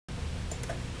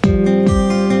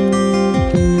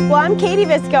I'm Katie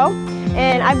VISCO,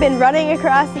 and I've been running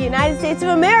across the United States of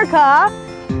America.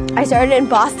 I started in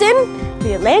Boston,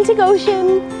 the Atlantic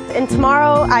Ocean, and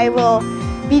tomorrow I will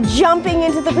be jumping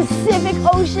into the Pacific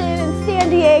Ocean in San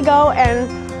Diego, and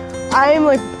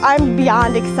I'm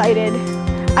beyond excited.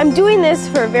 I'm doing this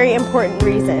for a very important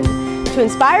reason, to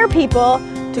inspire people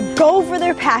to go for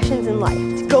their passions in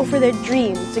life, to go for their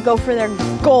dreams, to go for their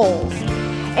goals.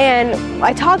 And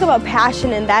I talk about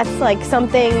passion, and that's like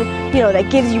something, that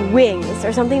gives you wings,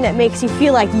 or something that makes you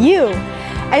feel like you.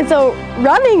 And so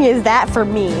running is that for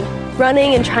me,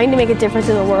 running and trying to make a difference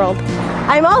in the world.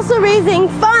 I'm also raising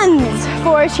funds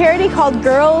for a charity called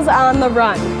Girls on the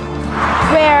Run,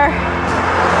 where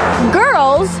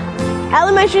girls,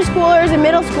 elementary schoolers and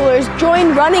middle schoolers,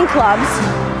 join running clubs.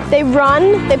 They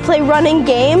run, they play running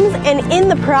games, and in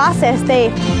the process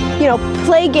they,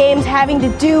 play games having to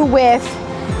do with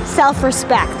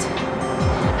self-respect,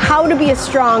 how to be a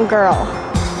strong girl,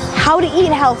 how to eat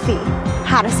healthy,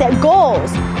 how to set goals,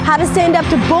 how to stand up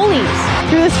to bullies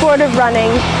through the sport of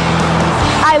running.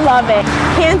 I love it.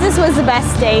 Kansas was the best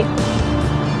state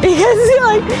because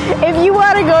if you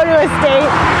want to go to a state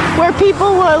where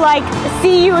people will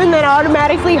see you and then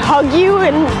automatically hug you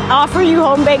and offer you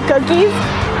home-baked cookies,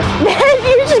 then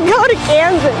you should go to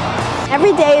Kansas.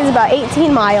 Every day is about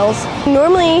 18 miles.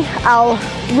 Normally I'll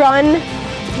run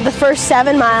the first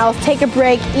 7 miles, take a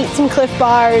break, eat some Cliff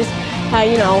Bars,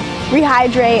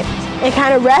 rehydrate, and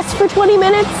kind of rest for 20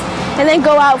 minutes, and then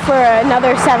go out for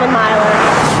another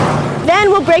 7-miler.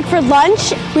 Then we'll break for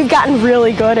lunch. We've gotten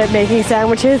really good at making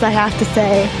sandwiches, I have to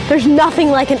say. There's nothing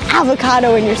like an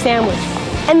avocado in your sandwich.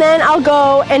 And then I'll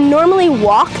go and normally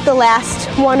walk the last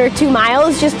 1 or 2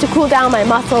 miles just to cool down my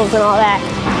muscles and all that.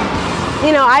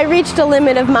 I reached a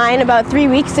limit of mine about 3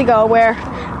 weeks ago where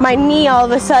my knee, all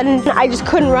of a sudden, I just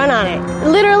couldn't run on it.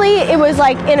 Literally, it was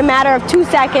in a matter of 2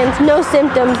 seconds, no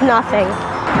symptoms, nothing.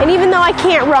 And even though I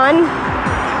can't run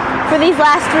for these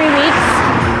last 3 weeks,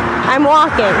 I'm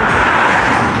walking.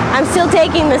 I'm still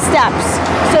taking the steps.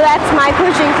 So that's my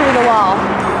pushing through the wall.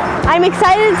 I'm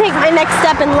excited to take my next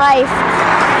step in life,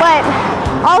 but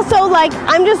also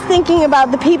I'm just thinking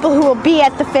about the people who will be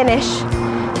at the finish.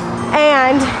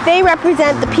 And they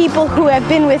represent the people who have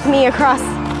been with me across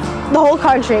the whole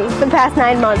country for the past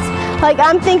 9 months.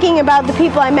 I'm thinking about the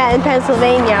people I met in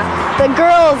Pennsylvania, the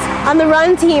girls on the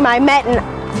run team I met in,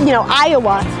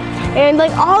 Iowa, and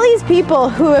all these people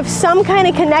who have some kind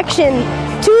of connection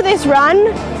to this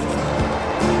run,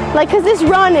 because this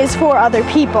run is for other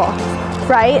people,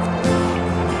 right?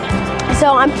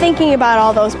 So I'm thinking about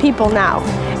all those people now,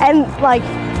 and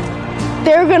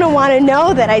they're gonna want to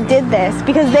know that I did this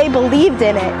because they believed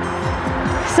in it.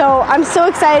 So I'm so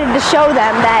excited to show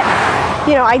them that,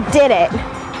 I did it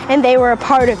and they were a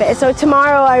part of it. So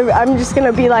tomorrow I'm just going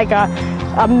to be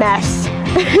a mess.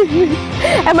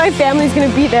 And my family's going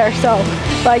to be there, so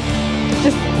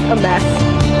just a mess.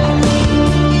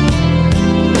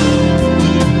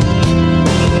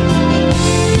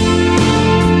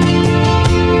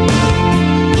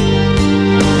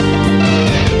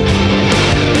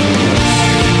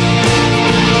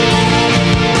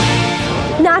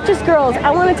 Just girls,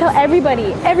 I want to tell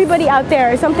everybody out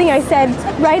there, something I said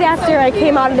right after I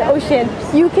came out of the ocean: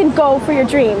 you can go for your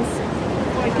dreams.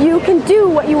 You can do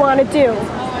what you want to do.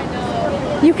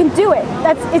 You can do it.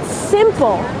 It's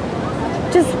simple.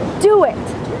 Just do it,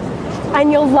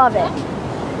 and you'll love it.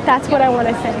 That's what I want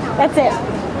to say. That's it.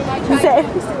 That's it.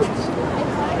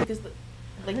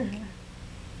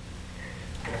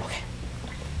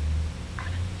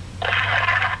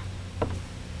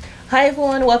 Hi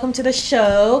everyone, welcome to the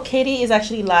show. Katie is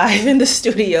actually live in the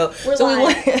studio. We're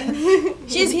live.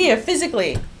 She's here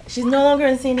physically. She's no longer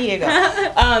in San Diego.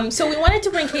 So we wanted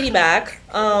to bring Katie back.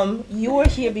 You were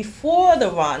here before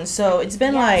the run, so it's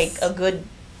been a good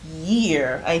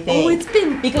year, I think. Oh, it's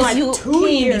been because you 2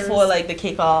 years before the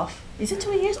kickoff. Is it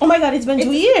 2 years? Oh my God, it's been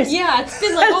 2 years. Yeah, it's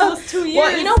been almost 2 years.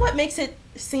 Well, you know what makes it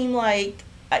seem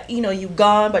you've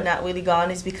gone but not really gone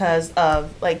is because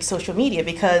of social media,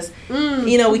 because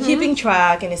we're keeping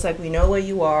track, and it's we know where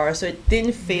you are, so it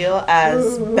didn't feel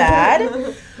as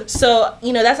bad. So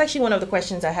that's actually one of the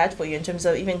questions I had for you in terms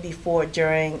of even before,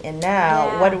 during, and now.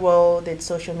 Yeah. What role did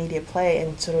social media play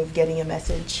in sort of getting a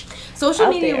message? Social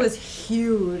media was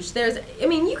huge.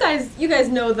 You guys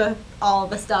know all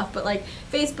the stuff, but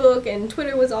Facebook and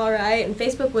Twitter was all right, and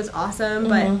Facebook was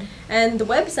awesome, and the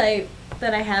website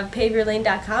that I have,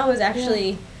 paveyourlane.com, was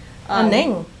actually a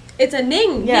Ning. It's a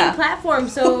Ning platform,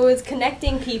 so it's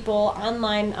connecting people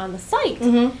online on the site.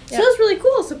 So it's really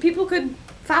cool, so people could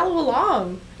follow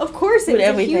along. Of course, it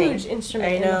was a huge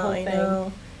instrument in the whole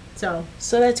thing. So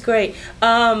that's great.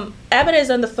 Abbott is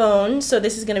on the phone, so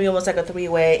this is going to be almost like a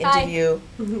three-way interview,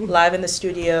 live in the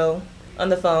studio, on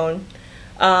the phone.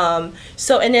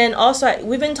 So, and then also,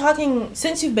 we've been talking,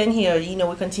 since you've been here, you know,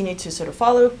 we continue to sort of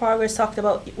follow progress, talked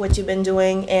about what you've been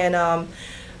doing, and,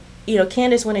 you know,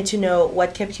 Candace wanted to know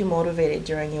what kept you motivated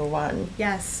during your run.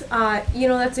 Yes, you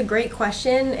know, that's a great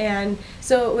question, and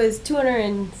so it was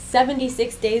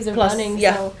 276 days of Plus, running,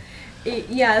 yeah. so...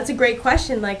 Yeah, that's a great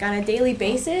question. Like on a daily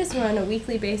basis or on a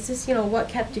weekly basis, you know, what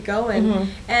kept you going?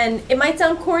 And it might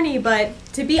sound corny, but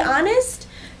to be honest,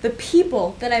 the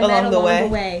people that I met along the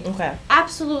way. Okay.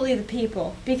 Absolutely the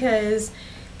people. Because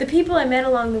the people I met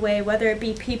along the way, whether it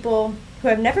be people who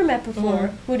I've never met before,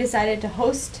 who decided to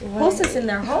host us in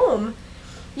their home,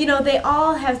 you know, they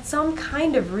all have some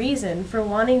kind of reason for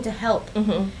wanting to help.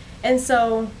 And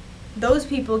so those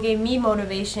people gave me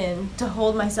motivation to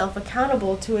hold myself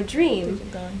accountable to a dream.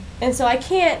 And so I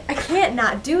can't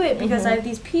not do it because I have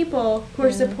these people who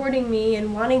are supporting me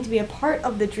and wanting to be a part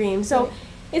of the dream. So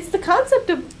it's the concept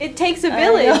of it takes a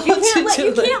village. You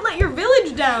can't let your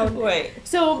village down. Right.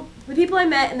 So the people I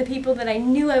met and the people that I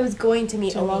knew I was going to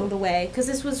meet along the way, because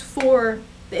this was for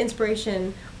the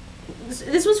inspiration.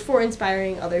 This was for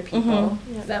inspiring other people.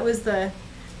 That was the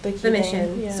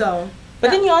mission. Yeah. So. But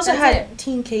then you also had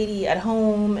Teen Katie at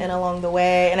home and along the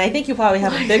way, and I think you probably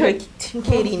have a bigger Teen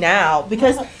Katie now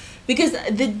because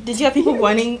did you have people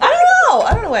running?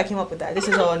 I don't know why I came up with that. This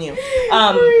is all new.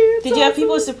 Did you have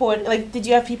people support? Like, did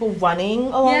you have people running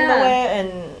along the way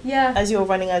and as you were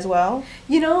running as well?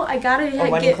 You know, I gotta or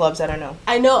running clubs. I don't know.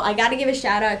 I know. I gotta give a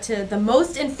shout out to the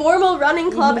most informal running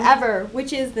club ever,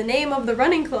 which is the name of the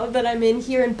running club that I'm in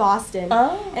here in Boston.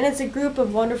 Oh. And it's a group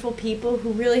of wonderful people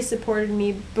who really supported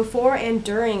me before and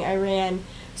during I ran.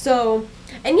 So,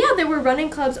 and yeah, there were running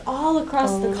clubs all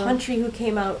across the country who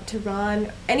came out to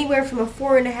run, anywhere from a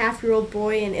 4.5-year-old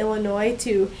boy in Illinois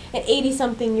to an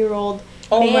 80-something-year-old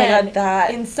man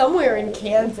in somewhere in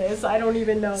Kansas. I don't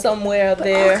even know. Somewhere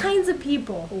there. All kinds of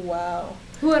people. Wow.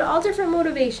 Who had all different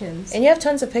motivations. And you have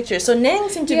tons of pictures. So Nang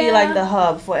seemed to be like the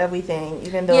hub for everything,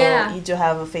 even though you do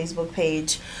have a Facebook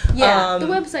page. Yeah, the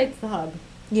website's the hub.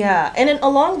 Yeah, and then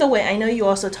along the way, I know you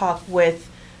also talk with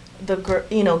the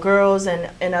girls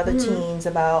and other teens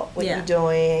about what you're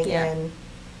doing and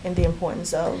the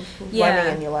importance of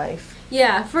running in your life.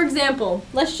 Yeah, for example,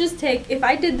 let's just take, if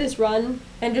I did this run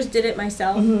and just did it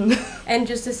myself and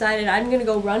just decided I'm going to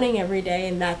go running every day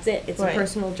and that's it, it's a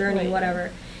personal journey,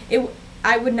 whatever,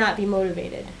 I would not be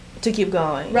motivated. To keep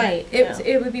going. Right,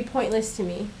 it would be pointless to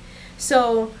me.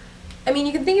 So, I mean,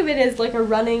 you can think of it as like a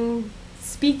running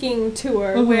speaking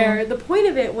tour where the point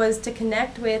of it was to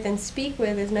connect with and speak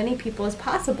with as many people as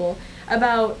possible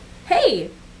about, hey,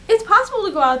 it's possible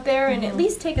to go out there and at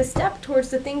least take a step towards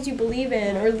the things you believe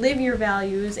in or live your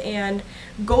values and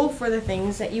go for the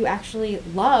things that you actually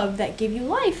love that give you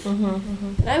life.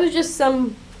 And I was just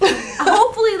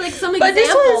hopefully like some example. But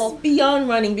this was beyond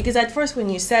running, because at first when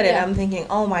you said it, I'm thinking,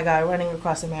 oh my God, running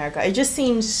across America. It just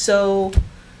seems so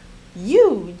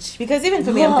huge, because even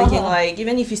for me, I'm thinking like,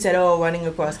 even if you said, oh, running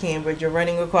across Cambridge or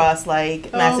running across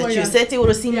like Massachusetts, it would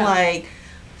have seemed like,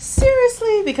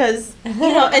 seriously, because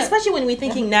you know, especially when we're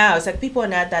thinking now, it's like people are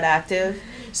not that active.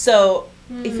 So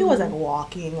if it was like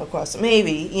walking across,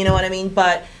 maybe, you know what I mean,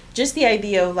 but just the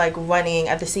idea of like running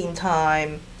at the same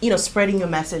time, you know, spreading your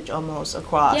message almost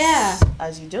across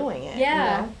as you're doing it. You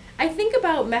know? I think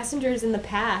about messengers in the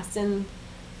past and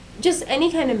just any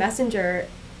kind of messenger.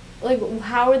 Like,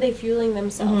 how are they fueling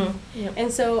themselves?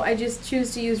 And so I just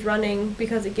choose to use running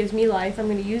because it gives me life. I'm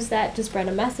going to use that to spread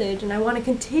a message, and I want to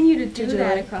continue to do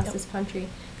that across this country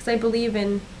because I believe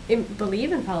in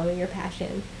following your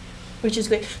passion. Which is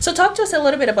great. So talk to us a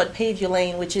little bit about Pave Your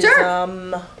Lane, which is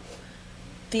the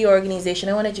organization.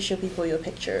 I wanted to show people your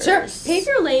pictures. Sure. Pave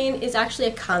Your Lane is actually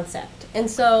a concept, and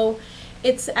so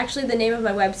it's actually the name of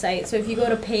my website. So if you go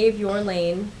to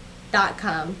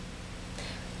paveyourlane.com,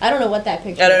 I don't know what that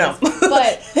picture is. I don't know.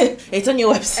 But it's on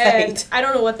your website. I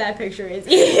don't know what that picture is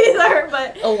either.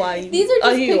 But these are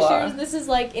just pictures. This is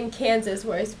like in Kansas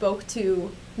where I spoke to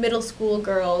middle school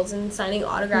girls and signing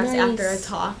autographs after a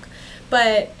talk.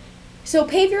 But so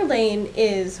Pave Your Lane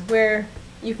is where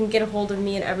you can get a hold of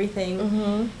me and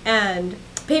everything. And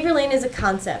Pave Your Lane is a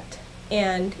concept.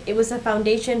 And it was a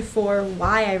foundation for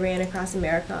why I ran across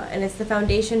America. And it's the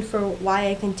foundation for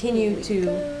why I continue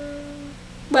to,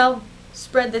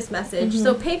 spread this message.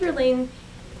 So Pave Your Lane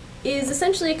is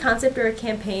essentially a concept or a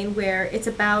campaign where it's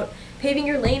about paving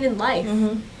your lane in life.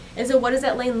 And so what does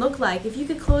that lane look like? If you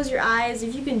could close your eyes,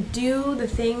 if you can do the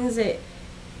things that,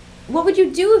 what would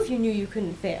you do if you knew you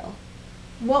couldn't fail?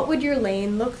 What would your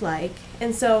lane look like?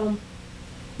 And so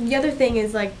The other thing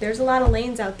is, like, there's a lot of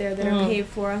lanes out there that are paved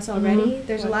for us already.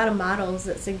 There's a lot of models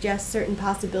that suggest certain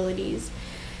possibilities,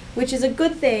 which is a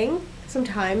good thing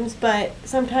sometimes, but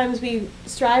sometimes we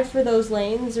strive for those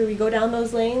lanes, or we go down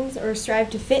those lanes, or strive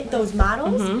to fit those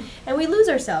models, and we lose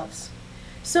ourselves.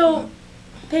 So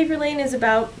Pave Your Lane is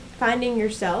about finding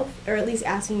yourself, or at least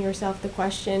asking yourself the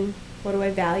question, what do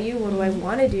I value, what do I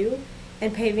want to do,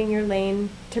 and paving your lane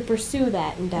to pursue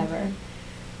that endeavor.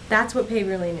 That's what Pave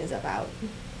Your Lane is about. You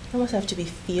almost have to be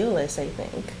fearless, I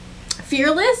think.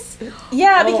 Fearless?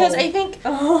 Yeah, because I think,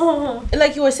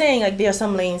 like you were saying, like there are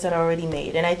some lanes that are already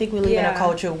made, and I think we live in a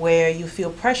culture where you feel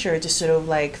pressure to sort of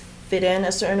like fit in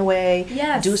a certain way,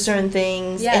 do certain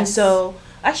things, and so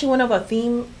actually one of our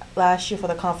theme last year for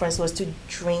the conference was to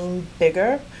dream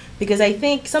bigger, because I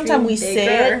think sometimes we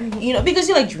say it, you know, because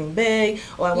you like dream big,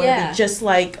 or I want to be just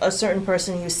like a certain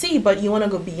person you see, but you want to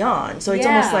go beyond. So it's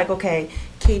almost like, okay,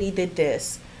 Katie did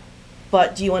this,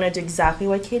 but do you want to do exactly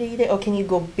what Katie did, or can you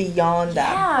go beyond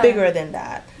that, bigger than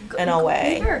that, in a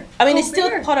way? Bigger. I mean, it's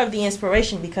still part of the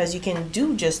inspiration, because you can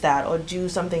do just that, or do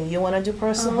something you want to do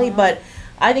personally. But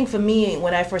I think for me,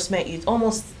 when I first met you,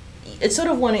 it's sort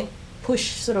of want to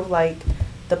push sort of like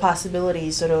the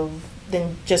possibilities sort of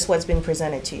than just what's been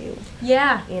presented to you.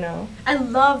 Yeah. You know? I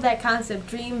love that concept,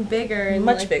 dream bigger. And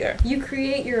much bigger. You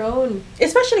create your own.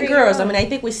 Especially girls. I mean, I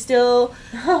think we're still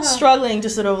struggling to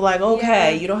sort of like,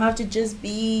 okay, you don't have to just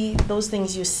be those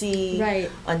things you see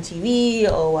on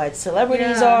TV or what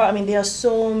celebrities are. I mean, there are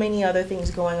so many other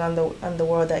things going on the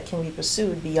world that can be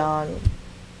pursued beyond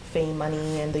fame,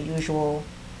 money, and the usual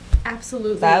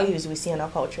values we see in our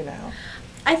culture now.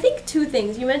 I think two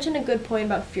things. You mentioned a good point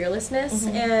about fearlessness,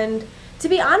 and to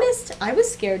be honest, I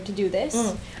was scared to do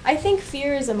this. I think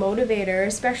fear is a motivator,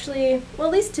 especially, well,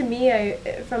 at least to me,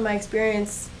 from my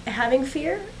experience, having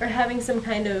fear or having some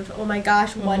kind of, oh my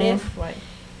gosh, what if?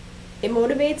 It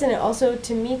motivates, and it also,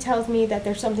 to me, tells me that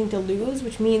there's something to lose,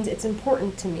 which means it's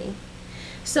important to me.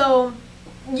 So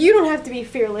you don't have to be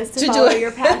fearless to follow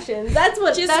your passions. That's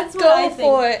what I think. Just go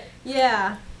for it.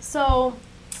 Yeah. So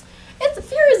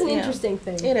fear is an interesting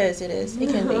thing. It is. It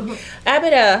can be.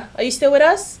 Abida, are you still with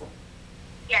us?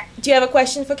 Yes. Do you have a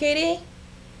question for Katie?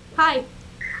 Hi.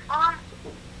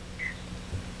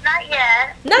 Not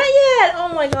yet. Not yet.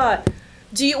 Oh my God.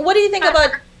 What do you think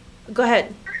about? Go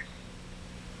ahead.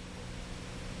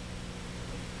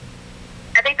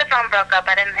 I think the phone broke up.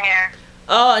 I didn't hear.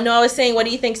 Oh no, I was saying, what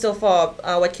do you think so far?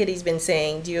 What Katie's been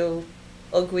saying? Do you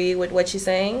agree with what she's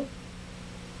saying?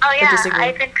 Oh yeah,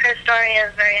 I think her story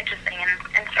is very interesting and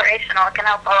inspirational. It can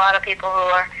help a lot of people who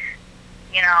are,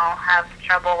 have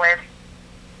trouble with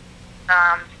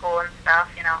school and stuff.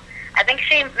 I think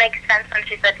she makes sense when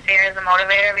she said fear is a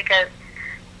motivator, because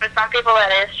for some people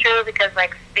that is true, because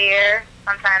like fear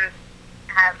sometimes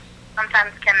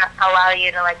can allow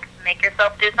you to like make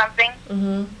yourself do something.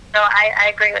 So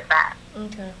I agree with that.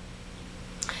 Okay.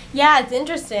 Yeah, it's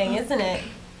interesting, isn't it?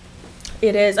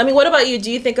 It is. I mean, what about you?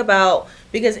 Do you think about,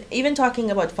 because even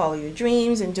talking about follow your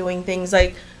dreams and doing things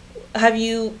like, have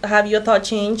your thought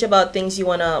changed about things you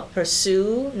want to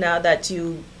pursue now that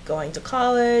you going to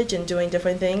college and doing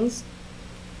different things?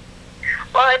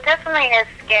 Well, it definitely is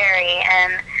scary,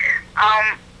 and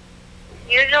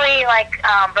usually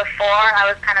before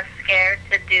I was kind of scared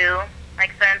to do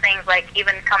like certain things, like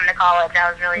even come to college,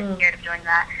 I was really scared of doing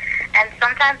that. And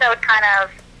sometimes I would kind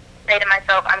of say to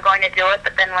myself, I'm going to do it,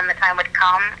 but then when the time would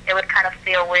come, it would kind of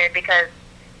feel weird, because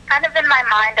kind of in my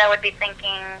mind I would be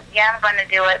thinking, yeah, I'm going to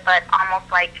do it, but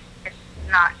almost like it's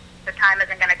not, the time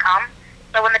isn't going to come.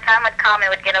 So when the time would come, it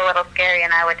would get a little scary,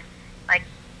 and I would like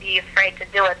be afraid to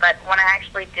do it. But when I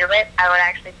actually do it, I would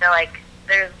actually feel like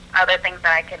there's other things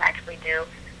that I can actually do.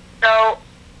 So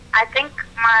I think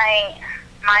my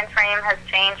mind frame has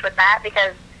changed with that,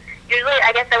 because usually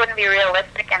I guess I wouldn't be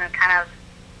realistic and kind of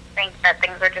think that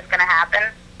things are just going to happen.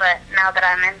 But now that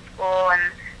I'm in school and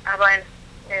I'm going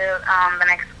to the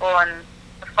next school in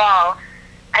the fall,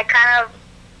 I kind of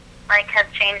like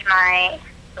have changed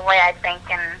the way I think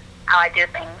and how I do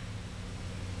things.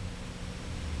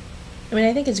 I mean,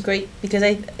 I think it's great, because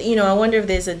I wonder if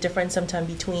there's a difference sometimes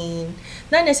between,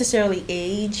 not necessarily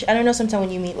age. I don't know, sometimes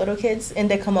when you meet little kids and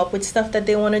they come up with stuff that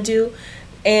they want to do,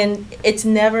 and it's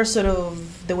never sort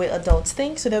of the way adults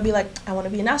think. So they'll be like, I want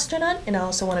to be an astronaut, and I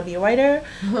also want to be a writer,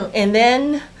 and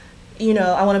then,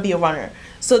 I want to be a runner.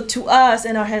 So to us,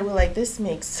 in our head, we're like, this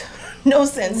makes no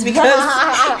sense,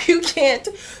 because you can't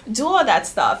do all that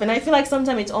stuff. And I feel like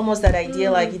sometimes it's almost that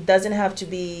idea, like it doesn't have to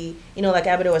be, like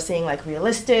Abida was saying, like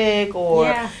realistic, or,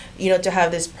 to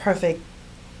have this perfect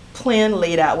plan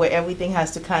laid out where everything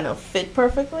has to kind of fit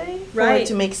perfectly for it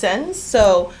to make sense.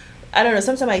 So I don't know,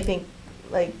 sometimes I think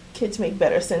like kids make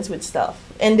better sense with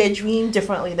stuff, and they dream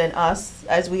differently than us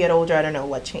as we get older. I don't know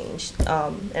what changed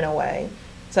in a way.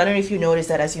 So I don't know if you notice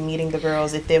that as you're meeting the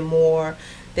girls, if they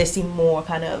seem more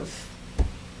kind of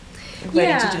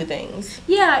ready to do things.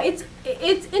 Yeah, it's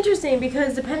interesting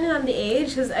because depending on the age,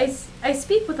 because I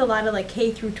speak with a lot of like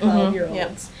K through 12 year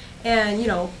olds, and you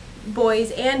know,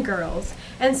 boys and girls,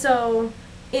 and so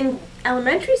in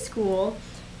elementary school,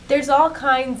 there's all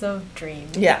kinds of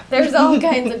dreams. Yeah. There's all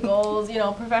kinds of goals, you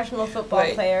know, professional football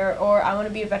player, or I want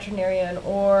to be a veterinarian,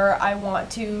 or I want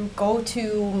to go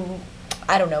to,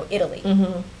 I don't know, Italy.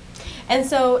 And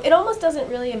so it almost doesn't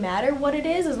really matter what it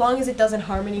is as long as it doesn't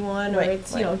harm anyone or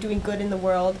it's, you know, doing good in the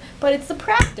world. But it's the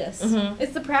practice.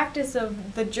 It's the practice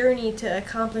of the journey to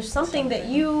accomplish something that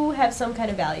you have some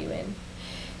kind of value in.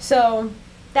 So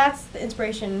that's the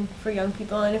inspiration for young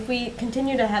people. And if we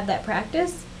continue to have that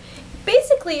practice,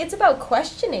 basically it's about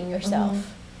questioning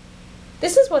yourself.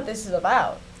 This is what this is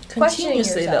about.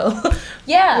 Continuously, though.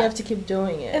 Yeah. You have to keep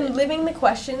doing it. And living the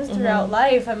questions throughout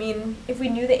life. I mean, if we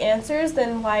knew the answers,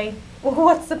 then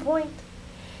what's the point?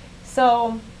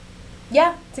 So,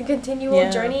 yeah, it's a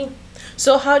continual journey.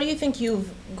 So how do you think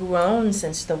you've grown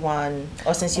since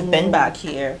since you've been back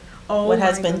here? What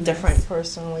has been different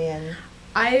personally? And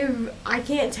I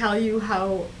can't tell you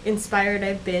how inspired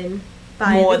I've been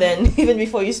by more than even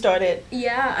before you started.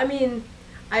 Yeah, I mean,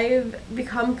 I've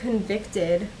become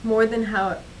convicted more than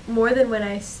when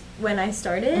I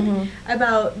started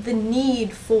about the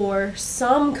need for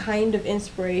some kind of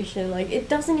inspiration. Like, it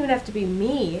doesn't even have to be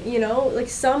me, you know, like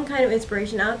some kind of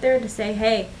inspiration out there to say,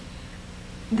 hey,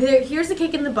 here's the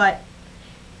kick in the butt.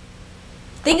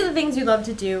 Think of the things you love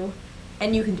to do,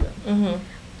 and you can do it.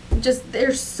 Just,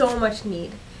 there's so much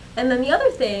need. And then the other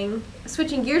thing,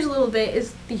 switching gears a little bit,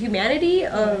 is the humanity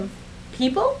of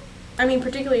people. I mean,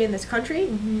 particularly in this country,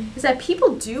 is that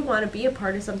people do want to be a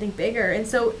part of something bigger. And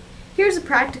so here's a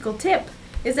practical tip,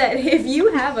 is that if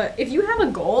you have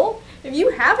a goal, if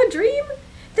you have a dream,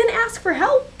 then ask for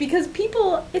help, because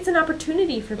it's an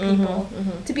opportunity for people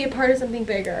to be a part of something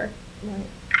bigger.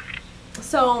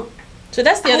 So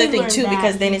that's the other thing too,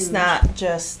 because then it's not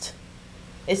just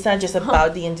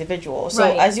about the individual.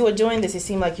 So as you were doing this, it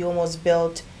seemed like you almost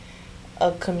built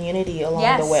a community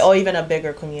along the way, or even a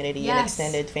bigger community, an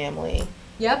extended family.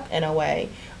 In a way.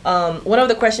 One of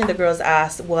the questions the girls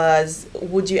asked was,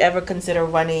 would you ever consider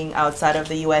running outside of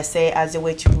the USA as a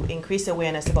way to increase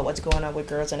awareness about what's going on with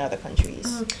girls in other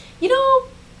countries? You know,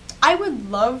 I would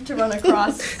love to run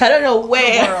across I don't know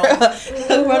where.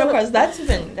 Run across,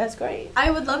 that's great.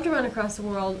 I would love to run across the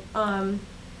world.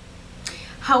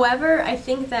 However, I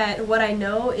think that what I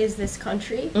know is this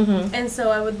country, and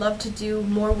so I would love to do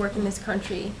more work in this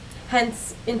country.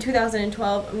 Hence, in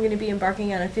 2012, I'm going to be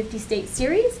embarking on a 50-state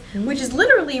series, which is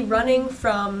literally running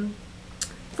from,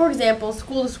 for example,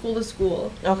 school to school to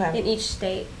school in each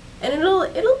state. And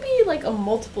it'll be like a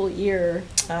multiple year.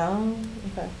 Oh,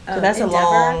 okay. So that's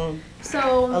endeavor.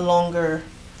 a longer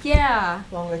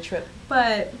trip.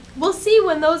 But we'll see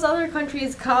when those other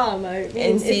countries come. I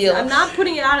mean, I'm not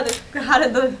putting it out of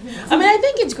the. I mean, I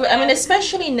think it's great. I mean,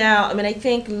 especially now. I mean, I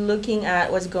think looking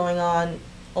at what's going on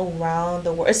around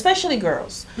the world, especially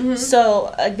girls.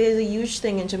 So there's a huge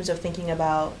thing in terms of thinking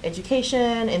about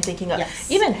education and thinking of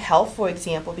even health, for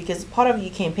example, because part of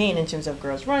your campaign in terms of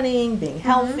girls running, being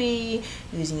healthy,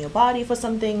 using your body for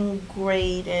something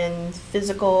great and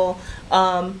physical.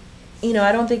 You know,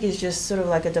 I don't think it's just sort of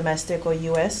like a domestic or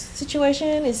U.S.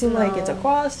 situation. It seems like it's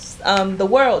across the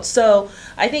world. So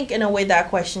I think in a way that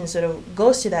question sort of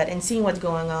goes to that, and seeing what's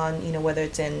going on, you know, whether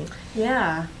it's in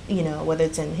whether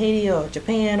it's in Haiti or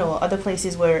Japan or other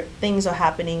places where things are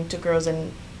happening to girls,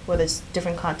 and whether it's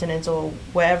different continents or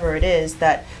wherever it is,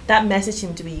 that message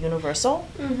seems to be universal.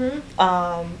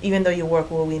 Even though your work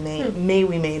will remain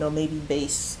or maybe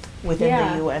based within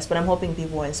the U.S. But I'm hoping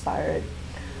people are inspired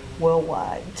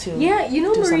worldwide to you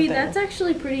know, do Marie, something. That's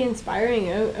actually pretty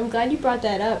inspiring. I'm glad you brought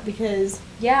that up, because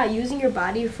using your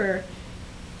body for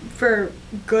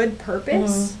good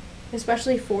purpose,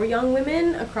 especially for young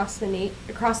women across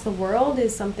the world,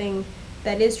 is something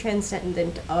that is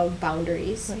transcendent of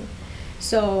boundaries.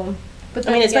 So, but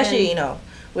I mean, especially, you know,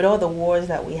 with all the wars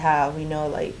that we have, we know,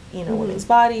 like, you know, women's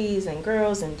bodies and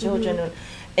girls and children,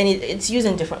 and it's used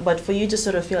in different, but for you to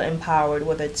sort of feel empowered,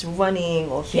 whether it's running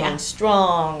or feeling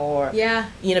strong or,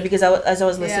 you know, because as I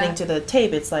was listening to the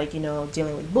tape, it's like, you know,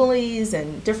 dealing with bullies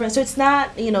and different, so it's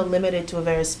not, you know, limited to a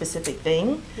very specific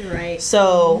thing.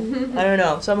 So, I don't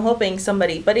know. So I'm hoping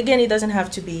somebody, but again, it doesn't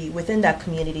have to be within that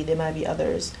community. There might be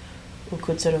others who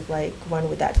could sort of like run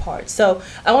with that part. So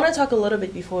I want to talk a little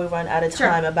bit before we run out of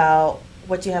time about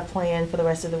what you have planned for the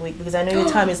rest of the week, because I know your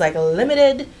time is like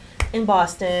limited. in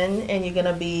Boston, and you're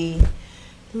gonna be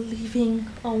leaving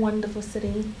a wonderful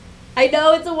city. I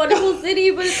know it's a wonderful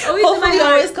city, but it's always Hopefully in my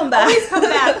heart. always come back. Always come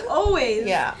back. Always.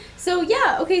 Yeah. So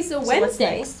yeah, okay. So what's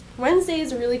Wednesday. next? Wednesday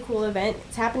is a really cool event.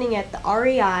 It's happening at the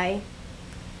REI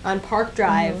on Park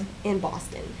Drive in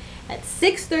Boston at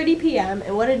 6:30 p.m.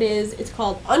 And what it is, it's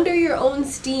called Under Your Own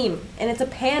Steam, and it's a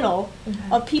panel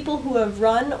of people who have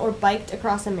run or biked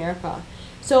across America.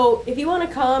 So if you want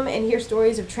to come and hear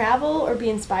stories of travel or be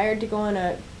inspired to go on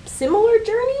a similar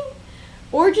journey,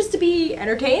 or just to be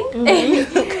entertained,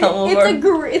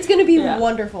 it's going to be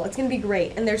wonderful. It's going to be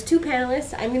great. And there's 2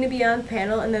 panelists. I'm going to be on the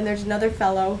panel, and then there's another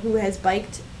fellow who has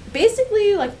biked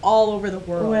basically like all over the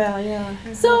world. Well, yeah.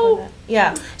 So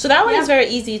yeah. So that one is very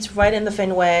easy. It's right in the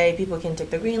Fenway. People can take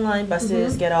the Green Line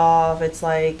buses, get off. It's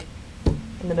like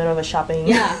in the middle of a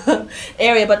shopping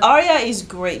area. But Aria is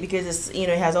great because it's, you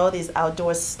know, it has all these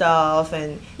outdoor stuff,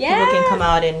 and people can come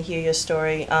out and hear your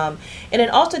story. And then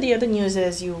also the other news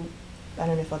is I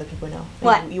don't know if other people know.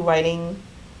 What? You writing,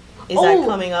 is that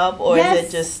coming up, or is it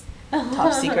just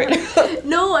top secret?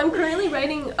 No, I'm currently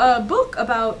writing a book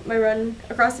about my run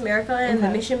across America and the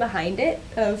mission behind it,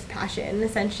 of passion,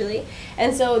 essentially.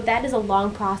 And so that is a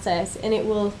long process, and it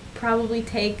will probably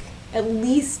take at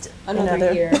least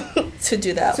another year to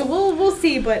do that. So we'll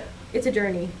see, but it's a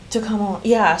journey. To come on.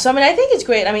 Yeah. So, I mean, I think it's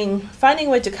great. I mean, finding a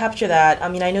way to capture that. I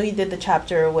mean, I know you did the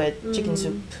chapter with chicken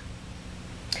soup.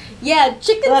 Yeah,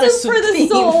 chicken soup for the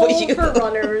soul for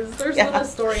runners. There's a little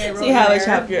story I wrote. So you have a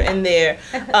chapter in there.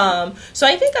 So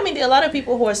I think, I mean, there are a lot of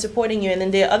people who are supporting you, and then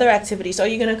there are other activities. So are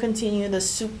you going to continue the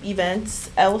soup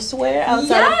events elsewhere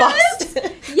outside of Boston?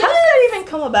 How did that even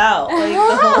come about? Like,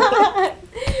 the whole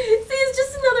See, it's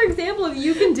just another example of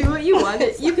you can do what you want.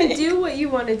 You can do what you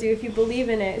want to do if you believe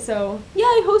in it. So yeah,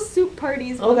 I host soup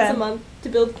parties once a month to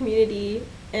build community,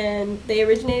 and they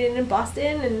originated in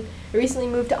Boston, and I recently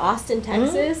moved to Austin,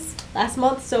 Texas last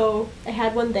month, so I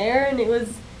had one there, and it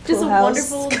was just a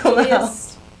wonderful,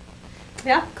 joyous,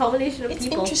 culmination of people.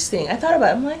 It's interesting. I thought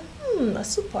about it. I'm like, a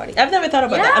soup party. I've never thought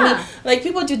about that. I mean, like,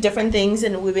 people do different things,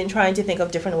 and we've been trying to think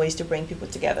of different ways to bring people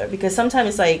together, because sometimes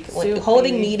it's like when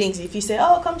holding meetings, if you say,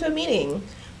 come to a meeting,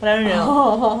 but I don't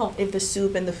know if the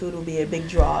soup and the food will be a big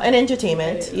draw. And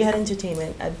entertainment. You had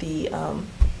entertainment at the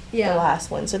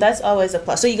last one, so that's always a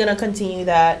plus. So you're going to continue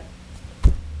that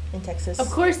in Texas? Of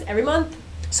course, every month.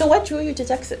 So what drew you to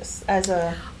Texas as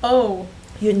a...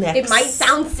 Your next... It might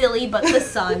sound silly, but the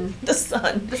sun. The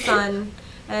sun. The sun.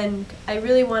 And I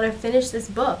really want to finish this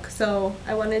book, so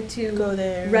I wanted to go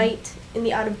there, write in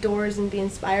the out of doors and be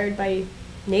inspired by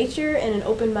nature and an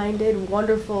open-minded,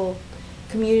 wonderful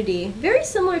community. Very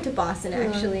similar to Boston,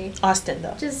 actually. Austin,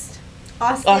 though. Just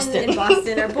Austin and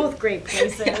Boston are both great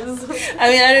places. I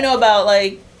mean, I don't know about,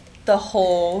 like, the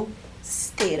whole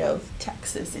state of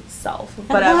Texas itself,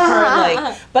 but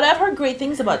I've heard great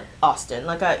things about Austin,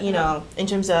 like, you know, in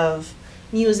terms of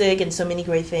music and so many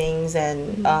great things,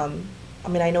 and I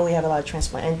mean, I know we have a lot of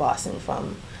transplant in Boston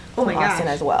from Austin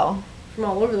as well, from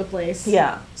all over the place.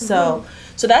 Yeah, so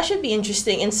that should be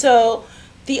interesting. And so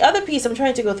the other piece, I'm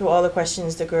trying to go through all the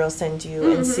questions the girls send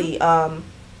you and see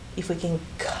if we can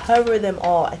cover them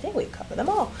all. I think we cover them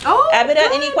all.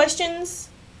 Abida, any questions?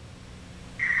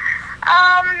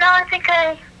 No, I think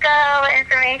I got all the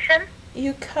information.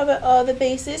 You cover all the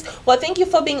bases. Well, thank you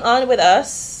for being on with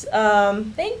us.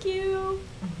 Thank you.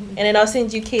 And then I'll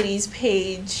send you Katie's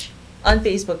page on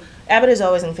Facebook. Abbott is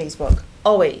always on Facebook.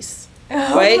 Always.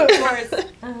 Right? Of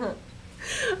course.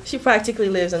 She practically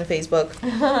lives on Facebook.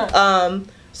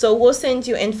 So we'll send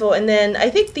you info. And then I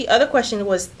think the other question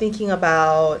was thinking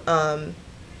about,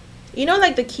 you know,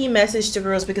 like the key message to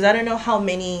girls, because I don't know how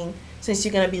many, since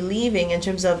you're going to be leaving, in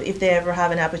terms of if they ever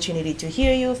have an opportunity to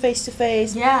hear you face to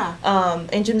face. Yeah.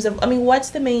 In terms of, I mean, what's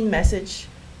the main message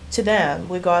to them,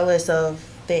 regardless of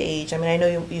their age? I mean, I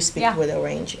know you speak with a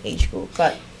range age group,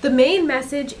 but the main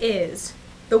message is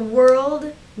the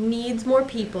world needs more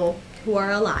people who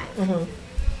are alive.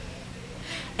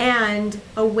 And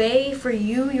a way for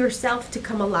you yourself to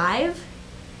come alive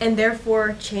and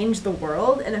therefore change the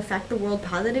world and affect the world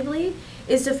positively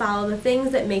is to follow the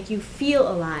things that make you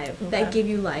feel alive, that give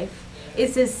you life.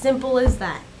 It's as simple as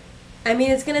that. I mean,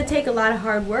 it's going to take a lot of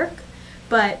hard work,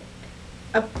 but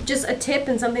just a tip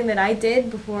and something that I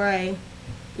did before I,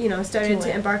 you know, started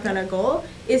to embark on a goal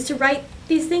is to write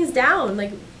these things down,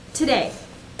 like today.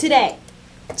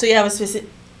 So you have a specific,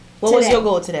 what was your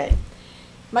goal today?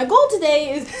 My goal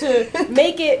today is to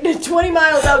make it 20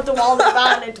 miles out to Walnut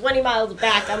Pond and 20 miles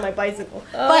back on my bicycle.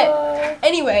 But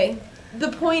anyway,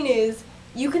 the point is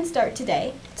you can start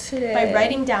today by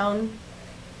writing down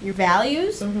your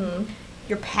values,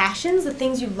 your passions, the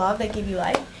things you love that give you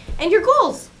life, and your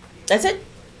goals. that's it.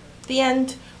 The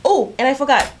end. Oh, and I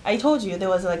forgot. I told you there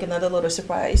was like another little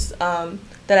surprise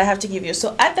that I have to give you.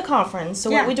 So at the conference, so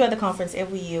what we do at the conference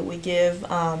every year, we give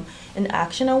an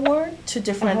action award to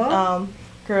different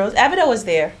girls. Abida was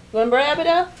there. Remember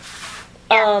Abida?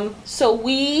 So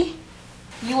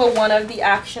you were one of the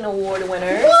action award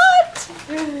winners. What?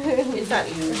 It's not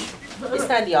huge. It's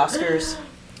not the Oscars.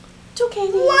 It's okay.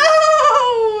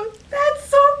 Wow, that's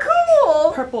so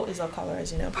cool. Purple is our color,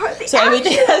 as you know. The So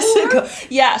everything action has to award. go.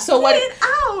 Yeah. So what? Get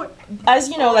out. As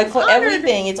you know, Oh, like I'm for honored.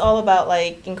 everything, it's all about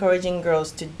like encouraging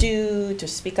girls to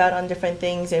speak out on different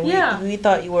things, and we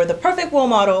thought you were the perfect role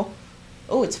model.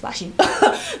 Oh, it's flashy.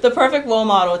 The perfect role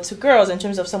model to girls in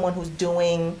terms of someone who's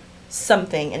doing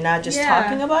something and not just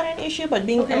talking about an issue, but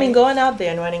being, I mean, going out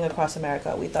there and running across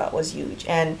America, we thought was huge.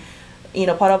 And, you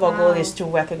know, part of our goal is to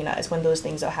recognize when those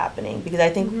things are happening, because I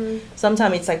think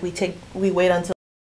sometimes it's like we wait until